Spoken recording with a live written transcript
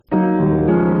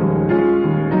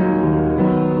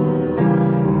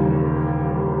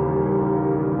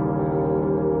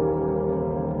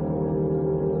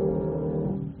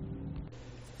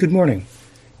Good morning.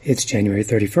 It's January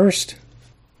 31st,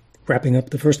 wrapping up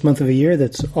the first month of a year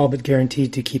that's all but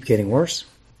guaranteed to keep getting worse.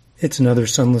 It's another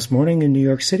sunless morning in New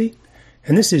York City,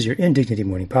 and this is your Indignity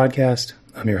Morning Podcast.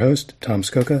 I'm your host, Tom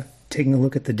Skoka, taking a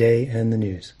look at the day and the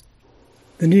news.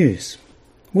 The news.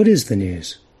 What is the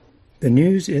news? The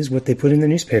news is what they put in the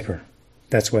newspaper.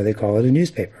 That's why they call it a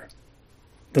newspaper.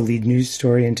 The lead news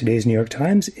story in today's New York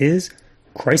Times is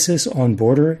Crisis on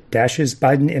Border Dashes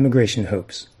Biden Immigration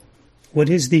Hopes. What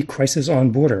is the crisis on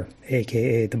border,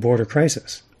 aka the border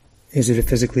crisis? Is it a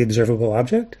physically observable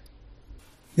object?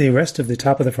 The rest of the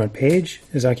top of the front page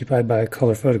is occupied by a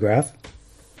color photograph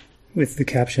with the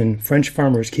caption, French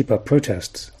farmers keep up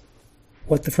protests.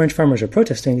 What the French farmers are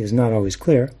protesting is not always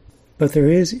clear, but there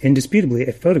is indisputably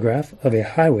a photograph of a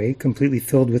highway completely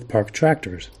filled with parked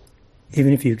tractors.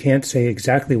 Even if you can't say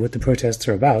exactly what the protests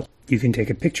are about, you can take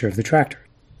a picture of the tractor.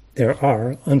 There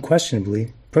are,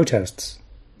 unquestionably, protests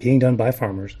being done by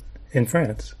farmers in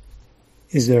France.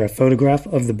 Is there a photograph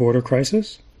of the border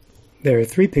crisis? There are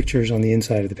 3 pictures on the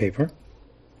inside of the paper.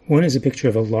 One is a picture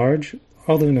of a large,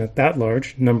 although not that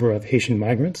large, number of Haitian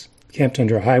migrants camped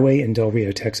under a highway in Del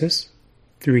Rio, Texas,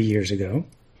 3 years ago.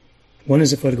 One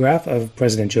is a photograph of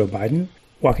President Joe Biden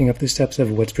walking up the steps of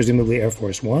what's presumably Air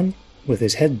Force One, with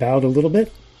his head bowed a little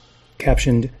bit,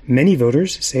 captioned, Many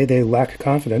voters say they lack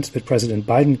confidence that President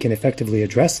Biden can effectively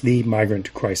address the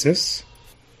migrant crisis.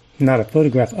 Not a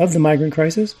photograph of the migrant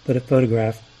crisis, but a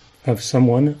photograph of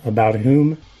someone about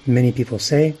whom many people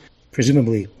say,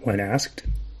 presumably when asked,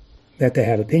 that they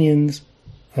have opinions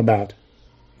about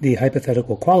the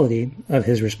hypothetical quality of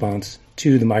his response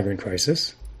to the migrant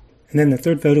crisis. And then the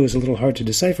third photo is a little hard to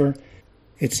decipher.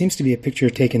 It seems to be a picture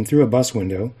taken through a bus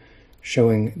window,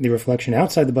 showing the reflection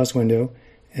outside the bus window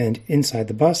and inside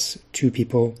the bus, 2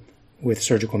 people with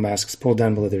surgical masks pulled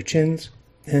down below their chins.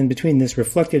 And between this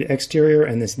reflected exterior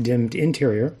and this dimmed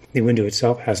interior, the window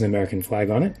itself has an American flag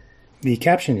on it. The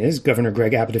caption is, Governor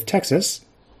Greg Abbott of Texas,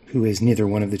 who is neither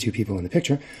one of the 2 people in the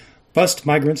picture, bussed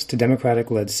migrants to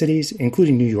Democratic-led cities,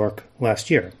 including New York,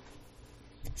 last year.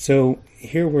 So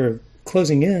here we're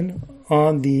closing in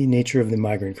on the nature of the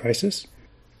migrant crisis.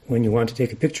 When you want to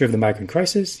take a picture of the migrant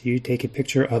crisis, you take a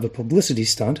picture of a publicity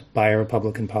stunt by a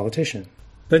Republican politician.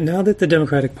 But now that the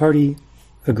Democratic Party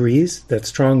agrees that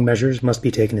strong measures must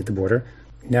be taken at the border,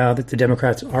 now that the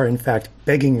Democrats are in fact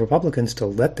begging Republicans to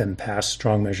let them pass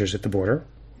strong measures at the border,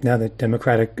 now that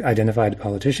Democratic-identified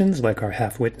politicians like our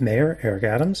half-wit mayor, Eric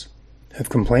Adams, have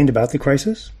complained about the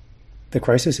crisis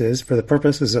is, for the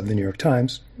purposes of the New York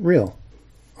Times, real.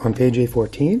 On page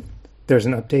A14, there's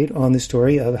an update on the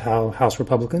story of how House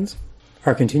Republicans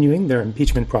are continuing their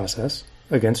impeachment process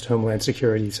against Homeland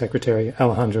Security Secretary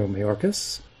Alejandro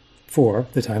Mayorkas for,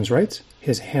 the Times writes,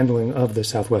 his handling of the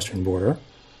southwestern border.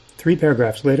 3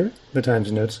 paragraphs later, the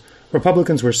Times notes,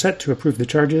 Republicans were set to approve the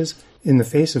charges in the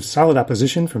face of solid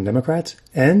opposition from Democrats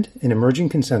and an emerging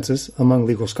consensus among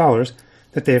legal scholars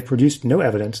that they have produced no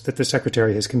evidence that the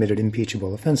Secretary has committed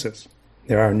impeachable offenses.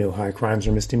 There are no high crimes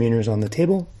or misdemeanors on the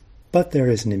table, but there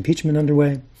is an impeachment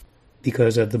underway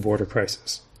because of the border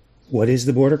crisis. What is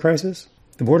the border crisis?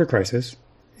 The border crisis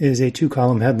is a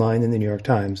 2-column headline in the New York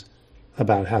Times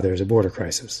about how there's a border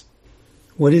crisis.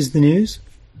 What is the news?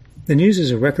 The news is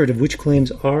a record of which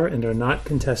claims are and are not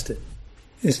contested.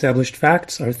 Established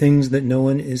facts are things that no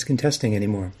one is contesting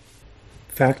anymore.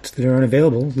 Facts that are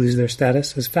unavailable lose their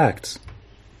status as facts.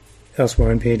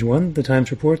 Elsewhere on page 1, the Times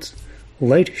reports,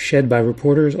 Light shed by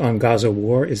reporters on Gaza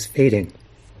war is fading.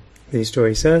 The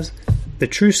story says, The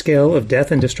true scale of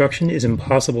death and destruction is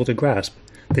impossible to grasp.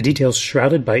 The details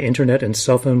shrouded by internet and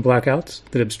cell phone blackouts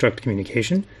that obstruct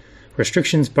communication,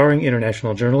 restrictions barring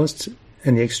international journalists,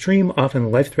 and the extreme,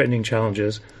 often life-threatening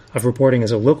challenges of reporting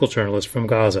as a local journalist from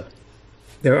Gaza.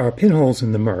 There are pinholes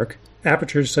in the murk,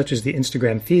 apertures such as the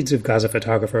Instagram feeds of Gaza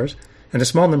photographers, and a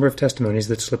small number of testimonies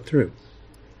that slip through.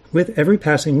 With every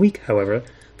passing week, however,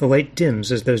 the light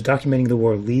dims as those documenting the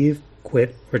war leave,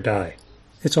 quit, or die.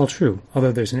 It's all true,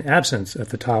 although there's an absence at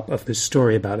the top of this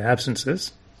story about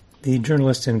absences. The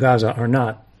journalists in Gaza are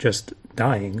not just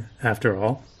dying, after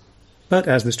all. But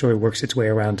as the story works its way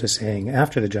around to saying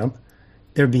after the jump,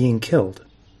 they're being killed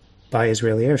by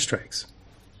Israeli airstrikes.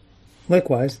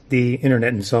 Likewise, the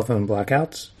internet and cell phone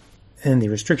blackouts and the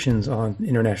restrictions on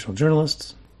international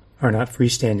journalists are not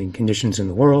freestanding conditions in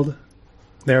the world.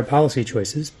 They are policy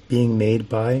choices being made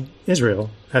by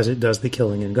Israel as it does the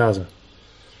killing in Gaza.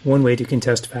 One way to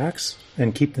contest facts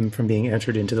and keep them from being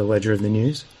entered into the ledger of the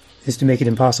news is to make it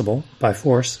impossible, by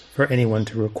force, for anyone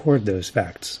to record those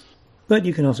facts. But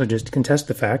you can also just contest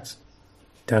the facts.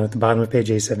 Down at the bottom of page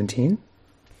A17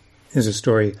 is a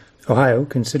story, Ohio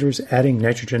considers adding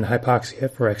nitrogen hypoxia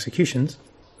for executions.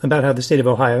 about how the state of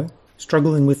Ohio,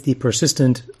 struggling with the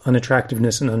persistent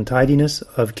unattractiveness and untidiness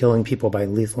of killing people by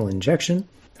lethal injection,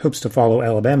 hopes to follow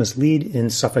Alabama's lead in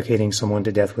suffocating someone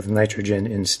to death with nitrogen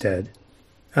instead.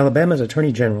 Alabama's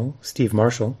Attorney General, Steve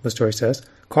Marshall, the story says,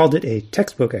 called it a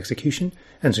textbook execution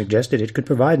and suggested it could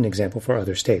provide an example for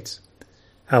other states.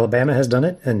 Alabama has done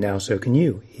it, and now so can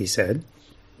you, he said.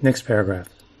 Next paragraph.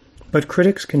 But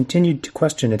critics continued to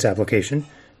question its application,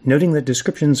 noting that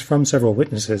descriptions from several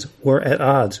witnesses were at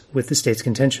odds with the state's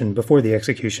contention before the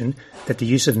execution that the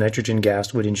use of nitrogen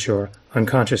gas would ensure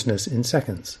unconsciousness in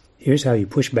seconds. Here's how you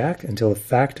push back until a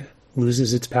fact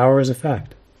loses its power as a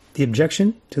fact. The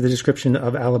objection to the description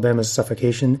of Alabama's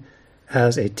suffocation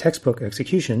as a textbook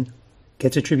execution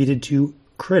gets attributed to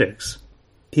critics,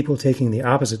 people taking the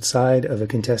opposite side of a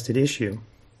contested issue,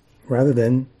 rather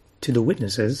than to the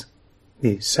witnesses,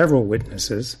 the several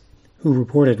witnesses, who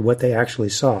reported what they actually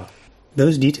saw.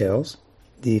 Those details,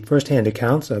 the first-hand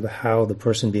accounts of how the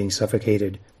person being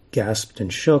suffocated gasped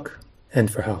and shook,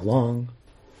 and for how long,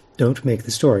 don't make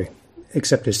the story,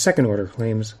 except as second-order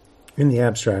claims in the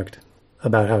abstract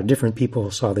about how different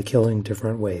people saw the killing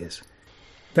different ways.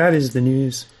 That is the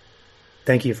news.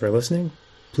 Thank you for listening.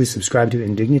 Please subscribe to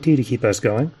Indignity to keep us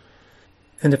going.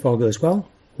 And if all goes well,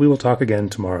 we will talk again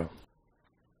tomorrow.